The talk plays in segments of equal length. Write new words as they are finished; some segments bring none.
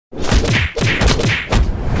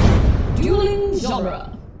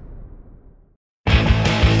genre.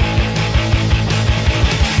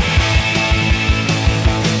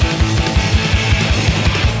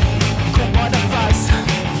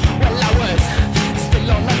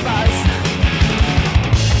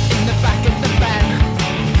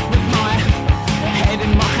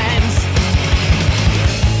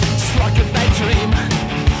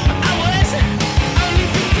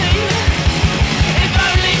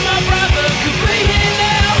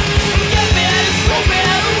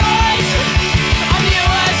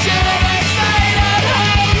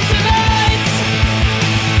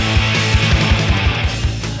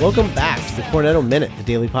 Welcome back to the Cornetto Minute, the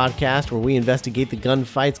daily podcast where we investigate the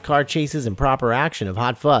gunfights, car chases, and proper action of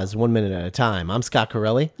Hot Fuzz 1 minute at a time. I'm Scott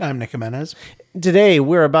Corelli. I'm Nick Jimenez. Today,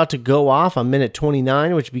 we're about to go off on minute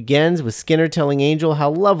 29, which begins with Skinner telling Angel how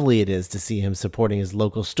lovely it is to see him supporting his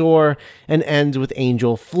local store, and ends with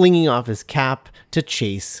Angel flinging off his cap to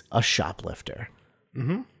chase a shoplifter.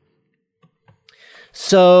 Mm-hmm.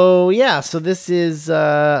 So this is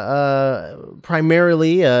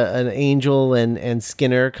primarily an Angel and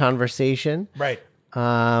Skinner conversation. Right.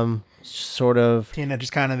 Sort of. Tina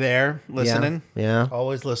just kind of there, listening. Yeah.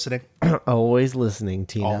 Always listening. Always listening,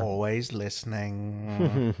 Tina. Always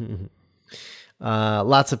listening.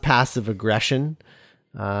 Lots of passive aggression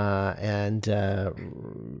and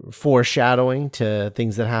foreshadowing to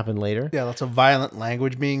things that happen later. Yeah, lots of violent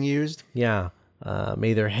language being used. Yeah.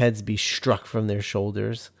 May their heads be struck from their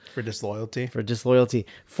shoulders. For disloyalty.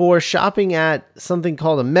 For shopping at something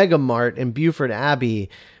called a Mega Mart in Beaufort Abbey,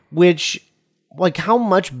 which, like, how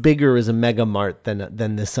much bigger is a Mega Mart than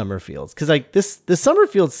the Summerfields? Because, like, this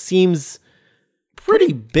Summerfield seems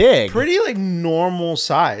pretty big. Pretty, like, normal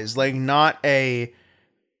size. Like, not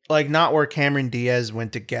where Cameron Diaz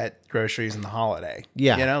went to get groceries in the holiday.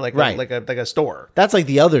 Yeah. You know, like a store. That's like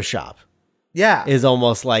the other shop. Yeah. Is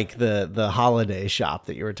almost like the holiday shop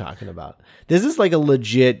that you were talking about. This is like a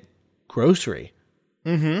legit grocery.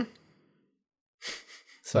 Mm-hmm.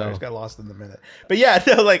 So I just got lost in the minute. But yeah,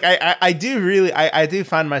 no, like I do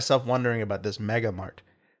find myself wondering about this Mega Mart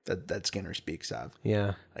that Skinner speaks of.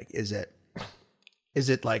 Yeah. Like, is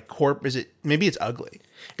it like maybe it's ugly.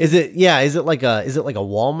 Is it like a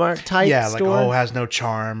Walmart type store? Like, it has no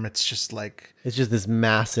charm. It's just like, it's just this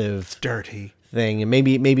massive dirty thing. And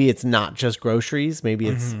maybe it's not just groceries. Maybe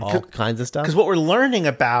it's all kinds of stuff. Because what we're learning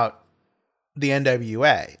about the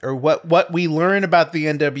NWA, or what we learn about the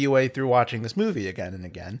NWA through watching this movie again and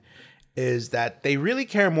again, is that they really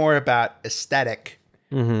care more about aesthetic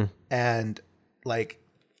and like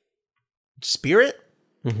spirit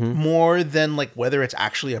more than like whether it's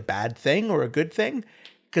actually a bad thing or a good thing.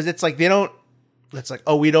 Because it's like, we don't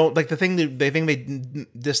like the thing they think they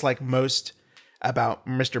dislike most about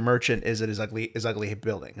Mr. Merchant is that his ugly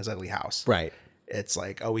building, his ugly house. Right. It's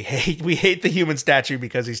like, oh, we hate the human statue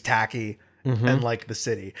because he's tacky and like the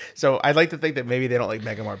city. So I'd like to think that maybe they don't like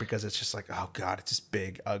Mega Mart because it's just like, oh God, it's this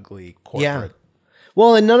big, ugly corporate. Yeah.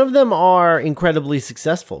 Well, and none of them are incredibly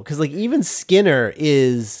successful, because like even Skinner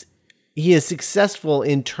is successful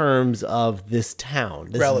in terms of this town,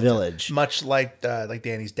 this village. Much like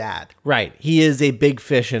Danny's dad. Right. He is a big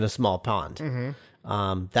fish in a small pond.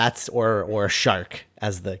 That's or a shark,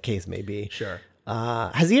 as the case may be. Sure.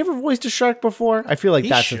 Has he ever voiced a shark before? I feel like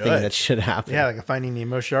that's the thing that should happen. Yeah, like a Finding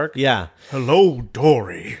Nemo shark. Yeah. Hello,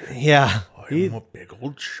 Dory. Yeah. I'm a big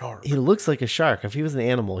old shark. He looks like a shark. If he was an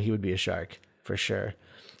animal, he would be a shark for sure.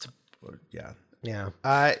 Yeah. Yeah.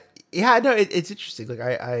 Yeah. No, it's interesting. Like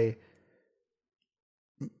I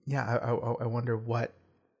wonder what.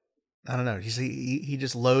 I don't know. He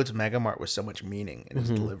just loads Mega Mart with so much meaning in his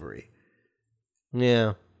delivery.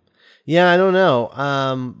 Yeah. Yeah, I don't know.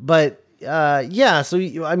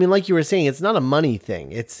 So I mean, like you were saying, it's not a money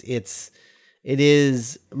thing. It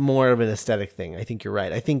is more of an aesthetic thing. I think you're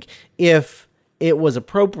right. I think if it was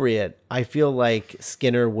appropriate, I feel like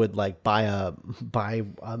Skinner would like buy a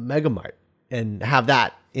Mega Mart and have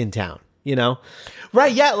that in town, you know?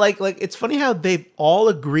 Right, yeah, like it's funny how they've all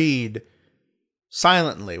agreed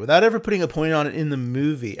silently without ever putting a point on it in the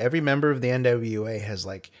movie. Every member of the NWA has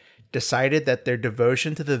like decided that their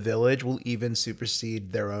devotion to the village will even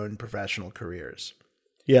supersede their own professional careers.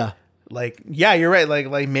 Yeah. Like, yeah, you're right.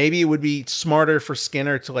 Like maybe it would be smarter for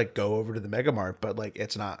Skinner to like go over to the Mega Mart, but like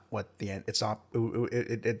it's not what the end. It's not.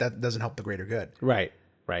 That doesn't help the greater good. Right.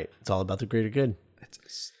 Right. It's all about the greater good.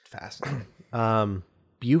 It's fascinating.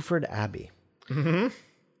 Beaufort Abbey.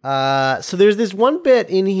 So there's this one bit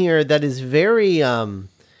in here that is very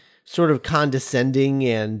sort of condescending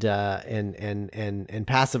and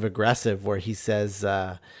passive aggressive, where he says,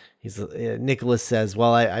 Nicholas says,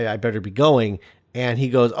 "Well, I better be going." And he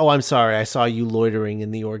goes, "Oh, I'm sorry. I saw you loitering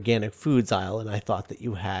in the organic foods aisle, and I thought that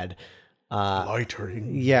you had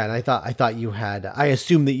Loitering. Yeah, and I thought you had. I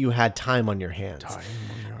assumed that you had time on your hands,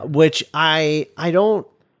 which I don't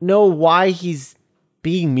know why he's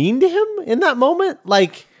being mean to him in that moment.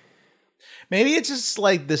 Like, maybe it's just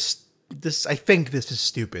like this. I think this is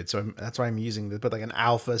stupid, so that's why I'm using this. But like an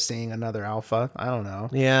alpha seeing another alpha, I don't know.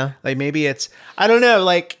 Yeah, like maybe it's, I don't know.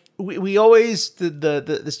 Like we always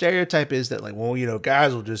the stereotype is that like, well,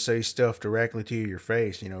 guys will just say stuff directly to your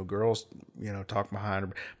face. Girls, talk behind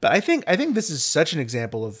her. But I think this is such an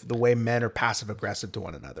example of the way men are passive aggressive to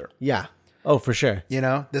one another. yeah. Oh, for sure.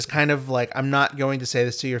 This kind of like, I'm not going to say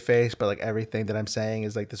this to your face, but like everything that I'm saying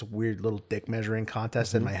is like this weird little dick measuring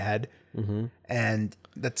contest in my head. And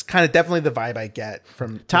that's kind of definitely the vibe I get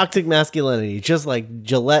from Toxic masculinity, just like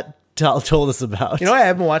Gillette told us about. I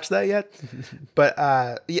haven't watched that yet, but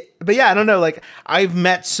yeah, I don't know. Like, I've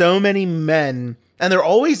met so many men, and they're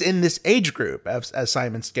always in this age group as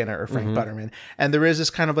Simon Skinner or Frank Butterman, and there is this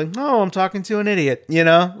kind of like, oh, I'm talking to an idiot,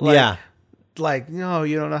 like, yeah. Like, no,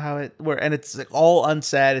 you don't know how it works, and it's like all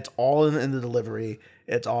unsaid. It's all in the delivery.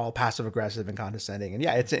 It's all passive aggressive and condescending, and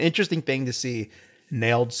yeah, it's an interesting thing to see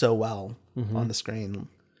nailed so well on the screen.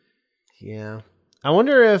 Yeah. I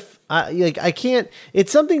wonder if I can't.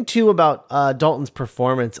 It's something too about Dalton's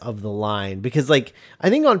performance of the line, because like I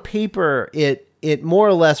think on paper it more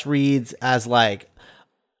or less reads as like,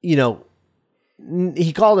 he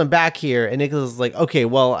called him back here, and Nicholas is like, okay,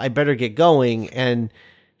 well, I better get going, and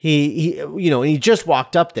he just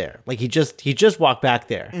walked up there, like he just walked back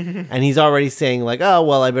there, and he's already saying like, oh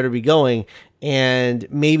well, I better be going, and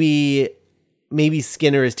maybe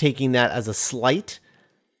Skinner is taking that as a slight.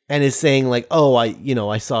 And is saying like, oh,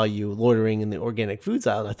 I saw you loitering in the organic foods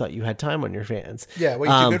aisle, and I thought you had time on your hands. Yeah,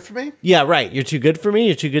 well, you're too good for me? Yeah, right. You're too good for me?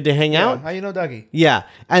 You're too good to hang out? How you know Dougie? Yeah.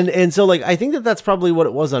 And so like, I think that's probably what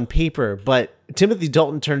it was on paper, but Timothy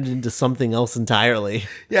Dalton turned into something else entirely.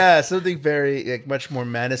 Yeah, something very, like, much more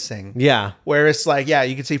menacing. Yeah. Whereas like, yeah,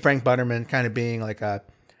 you can see Frank Butterman kind of being like a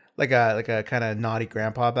kind of naughty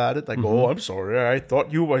grandpa about it. Like, oh, I'm sorry. I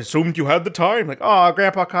assumed you had the time. Like, oh,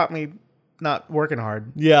 grandpa caught me not working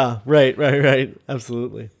hard. Yeah, right.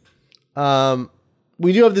 Absolutely.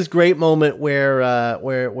 We do have this great moment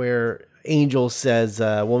where Angel says,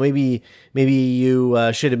 well, maybe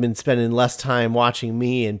you should have been spending less time watching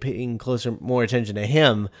me and paying more attention to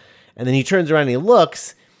him. And then he turns around and he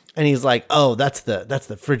looks, and he's like, oh, that's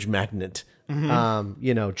the fridge magnet,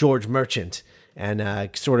 George Merchant. And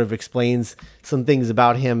sort of explains some things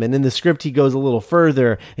about him. And in the script, he goes a little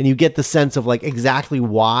further, and you get the sense of like exactly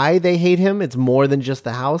why they hate him. It's more than just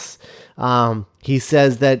the house. He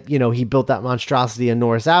says that, he built that monstrosity on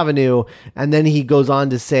Norris Avenue. And then he goes on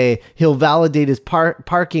to say he'll validate his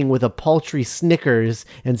parking with a paltry Snickers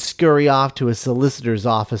and scurry off to a solicitor's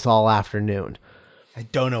office all afternoon. I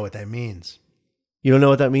don't know what that means. You don't know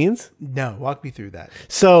what that means? No, walk me through that.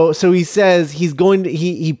 So he says he's going to,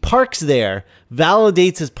 he parks there,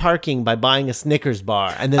 validates his parking by buying a Snickers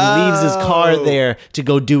bar, and then leaves his car there to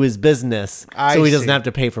go do his business, so he doesn't have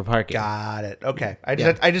to pay for parking. Got it. Okay. I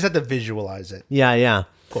just had to visualize it. Yeah.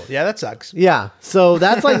 Cool. Yeah, that sucks. Yeah. So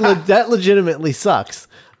that's like, that legitimately sucks.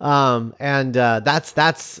 And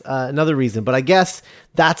that's another reason, but I guess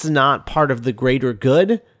that's not part of the greater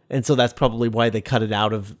good. And so that's probably why they cut it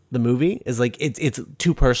out of the movie. Is like it's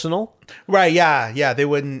too personal, right? Yeah. They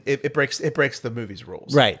wouldn't. It breaks the movie's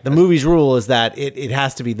rules. Right. The movie's rule is that it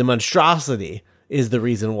has to be the monstrosity is the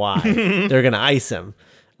reason why they're gonna ice him,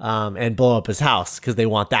 and blow up his house because they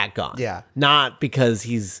want that gone. Yeah. Not because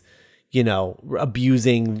he's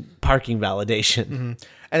abusing parking validation. Mm-hmm.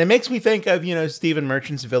 And it makes me think of Stephen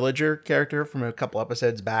Merchant's villager character from a couple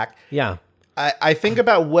episodes back. Yeah. I think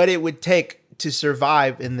about what it would take to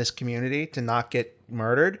survive in this community, to not get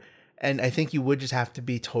murdered. And I think you would just have to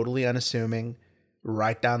be totally unassuming,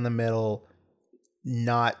 right down the middle,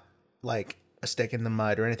 not like a stick in the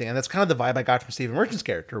mud or anything. And that's kind of the vibe I got from Stephen Merchant's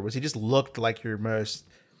character, was he just looked like your most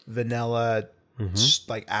vanilla,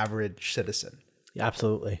 like average citizen. Yeah,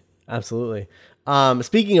 absolutely.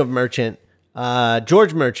 Speaking of Merchant,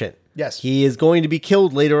 George Merchant. Yes. He is going to be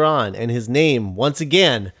killed later on, and his name, once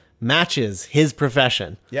again, matches his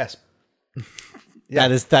profession. Yes. Yeah.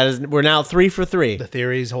 That is. We're now 3 for 3. The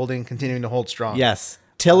theory is continuing to hold strong. Yes.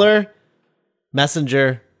 Tiller,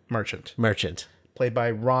 Messenger, Merchant. Played by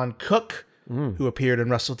Ron Cook, who appeared in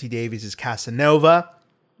Russell T Davies' Casanova.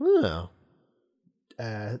 Oh.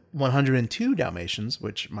 102 Dalmatians,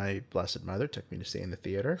 which my blessed mother took me to see in the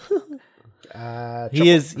theater.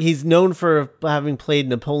 He's known for having played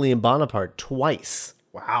Napoleon Bonaparte twice.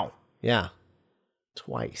 Wow. Yeah.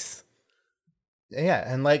 Twice. Yeah,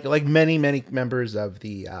 and like many members of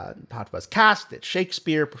the Hot Fuzz cast, that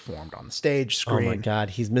Shakespeare performed on the stage screen. Oh my God,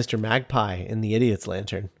 he's Mr. Magpie in The Idiot's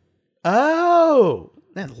Lantern. Oh,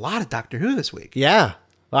 man, a lot of Doctor Who this week. Yeah,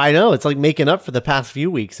 I know. It's like making up for the past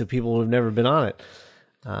few weeks of people who've never been on it.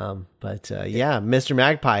 Yeah, Mr.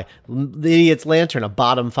 Magpie, The Idiot's Lantern, a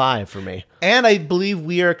bottom 5 for me. And I believe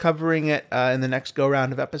we are covering it in the next go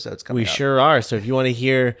round of episodes coming up. We sure are. So if you want to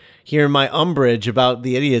hear my umbrage about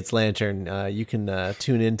The Idiot's Lantern, you can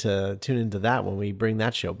tune into that when we bring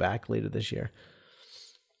that show back later this year.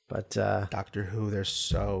 But Doctor Who, there's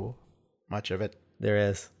so much of it. There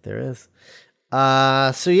is.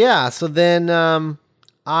 So then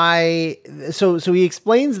so he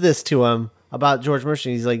explains this to him about George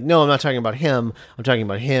Merchant. He's like, no, I'm not talking about him. I'm talking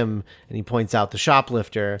about him. And he points out the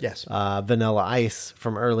shoplifter, yes, Vanilla Ice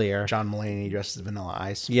from earlier. John Mulaney dressed as Vanilla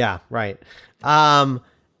Ice. Yeah, right. But I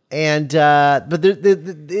think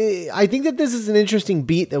that this is an interesting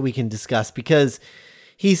beat that we can discuss, because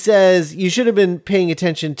he says you should have been paying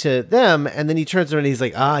attention to them, and then he turns around and he's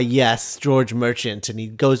like, yes, George Merchant, and he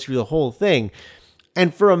goes through the whole thing.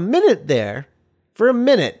 And for a minute,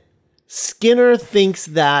 Skinner thinks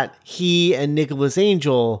that he and Nicholas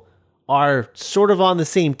Angel are sort of on the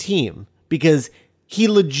same team, because he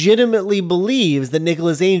legitimately believes that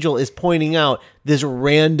Nicholas Angel is pointing out this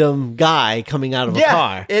random guy coming out of a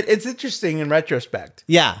car. It's interesting in retrospect.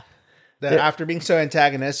 Yeah. That after being so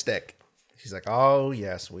antagonistic, he's like, oh,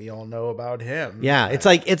 yes, we all know about him. Yeah. It's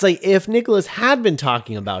like if Nicholas had been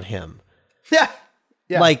talking about him. Yeah.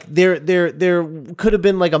 Yeah. Like there could have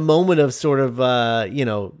been like a moment of sort of,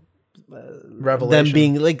 revelation. Them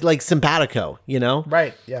being like simpatico,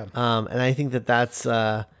 Right. Yeah. And I think that's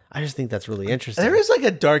I just think that's really interesting. There is like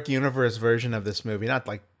a Dark Universe version of this movie, not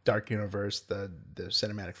like Dark Universe, the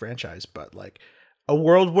cinematic franchise, but like a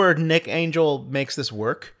world where Nick Angel makes this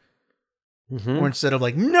work. Mm-hmm. Or instead of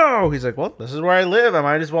like, no, he's like, well, this is where I live. I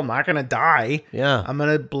might as well, I'm not going to die. Yeah. I'm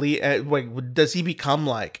going to bleed. Wait, does he become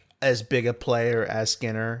like as big a player as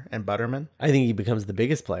Skinner and Butterman? I think he becomes the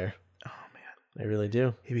biggest player. I really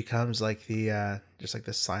do. He becomes like the just like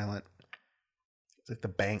the silent. It's like the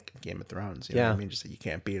bank in Game of Thrones. You know what I mean? Just that you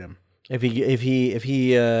can't beat him. If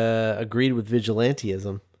he agreed with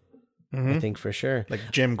vigilantism, I think for sure. Like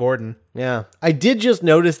Jim Gordon. Yeah, I did just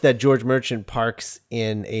notice that George Merchant parks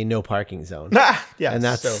in a no parking zone. Yeah, and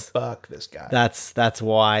that's so fuck this guy. That's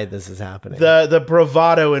why this is happening. The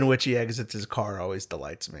bravado in which he exits his car always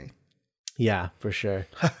delights me. Yeah, for sure.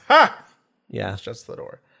 Yeah, shuts the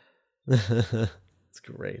door. It's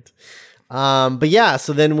great. But yeah,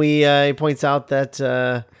 so then he points out that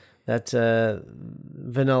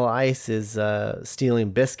Vanilla Ice is stealing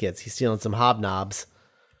biscuits. He's stealing some hobnobs.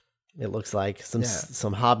 It looks like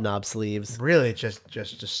some hobnob sleeves. Really,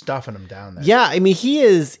 just stuffing them down there. Yeah, I mean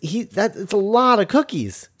it's a lot of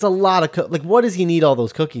cookies. It's a lot of like, what does he need all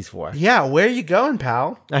those cookies for? Yeah, where are you going,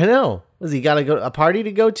 pal? I know. Was he got to go a party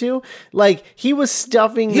to go to? Like he was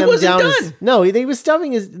stuffing them down. He was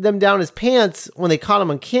stuffing them down his pants when they caught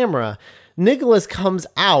him on camera. Nicholas comes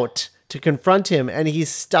out to confront him, and he's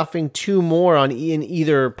stuffing 2 more in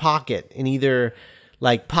either pocket,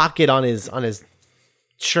 like pocket on his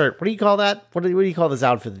shirt. What do you call that? What do you call this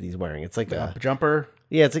outfit that he's wearing? It's like a jumper.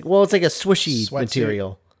 Yeah, it's like a swishy Sweatsuit.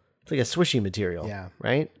 material. It's like a swishy material. Yeah.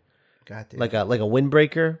 Right? God damn. Like a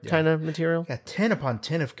windbreaker kind of material. Yeah, 10 upon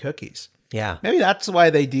 10 of cookies. Yeah. Maybe that's why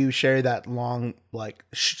they do share that long, like,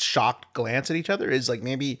 shocked glance at each other. Is like,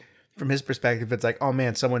 maybe from his perspective, it's like, oh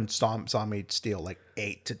man, someone saw me steal like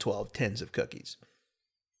 8 to 12 tins of cookies.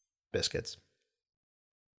 Biscuits.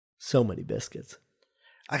 So many biscuits.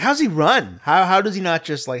 Like, how's he run? How does he not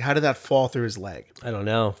just, like, how did that fall through his leg? I don't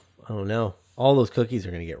know. All those cookies are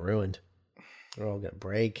going to get ruined. They're all going to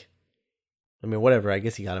break. I mean, whatever. I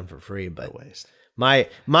guess he got them for free, but waste. My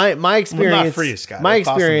experience, well, not free, Scott. My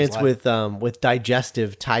experience with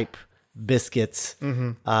digestive type biscuits,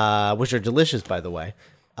 which are delicious, by the way,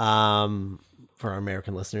 for our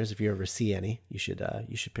American listeners. If you ever see any, you should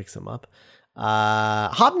pick some up.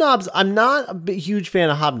 Hobnobs. I'm not a big, huge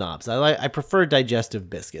fan of hobnobs. I prefer digestive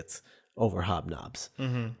biscuits over hobnobs.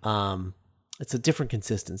 It's a different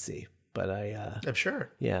consistency, but I'm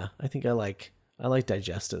sure. Yeah, I think I like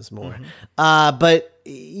digestives more. But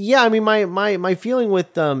yeah, I mean, my feeling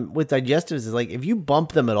with digestives is like, if you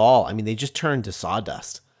bump them at all, I mean, they just turn to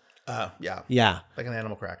sawdust. Yeah. Like an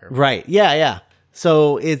animal cracker. Right. Yeah.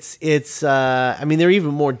 So it's I mean, they're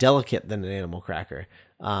even more delicate than an animal cracker.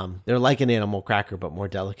 They're like an animal cracker, but more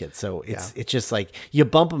delicate. So it's just like, you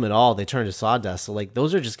bump them at all, they turn to sawdust. So like,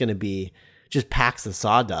 those are just going to be just packs of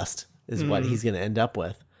sawdust is what he's going to end up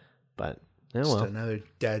with. But Just another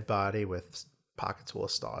dead body with pockets full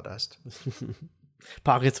of sawdust.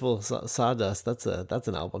 Pockets full of sawdust. That's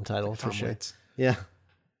an album title for Tom sure. Waits. Yeah.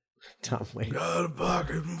 Tom Waits. Got a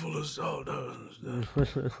pocket full of sawdust. And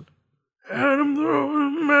I'm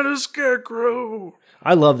throwing him at a scarecrow.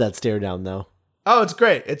 I love that stare down though. Oh, it's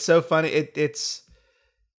great. It's so funny. It's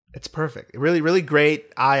perfect. Really, really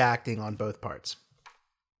great eye acting on both parts.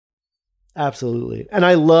 Absolutely. And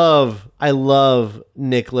I love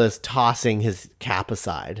Nicholas tossing his cap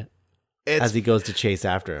aside as he goes to chase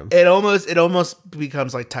after him. It almost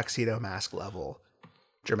becomes like Tuxedo Mask level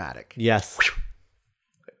dramatic. Yes.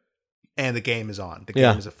 And the game is on. The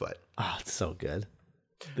game is afoot. Oh, it's so good.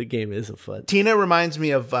 The game is afoot. Tina reminds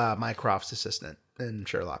me of Mycroft's assistant in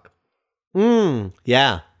Sherlock.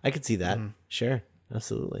 Yeah, I could see that. Sure.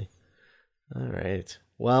 Absolutely. All right.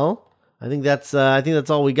 Well, I think that's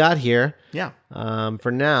all we got here. Yeah.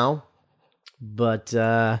 For now. But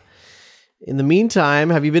in the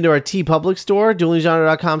meantime, have you been to our TeePublic store,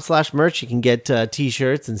 duelinggenre.com/merch? You can get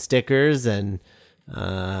t-shirts and stickers and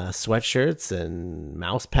sweatshirts and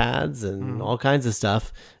mouse pads and all kinds of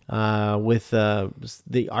stuff with the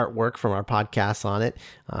artwork from our podcasts on it.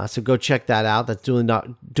 So go check that out. That's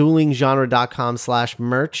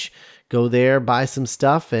duelinggenre.com/merch. Go there, buy some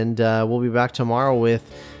stuff, and we'll be back tomorrow with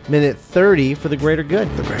minute 30 for the greater good.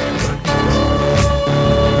 The greater good.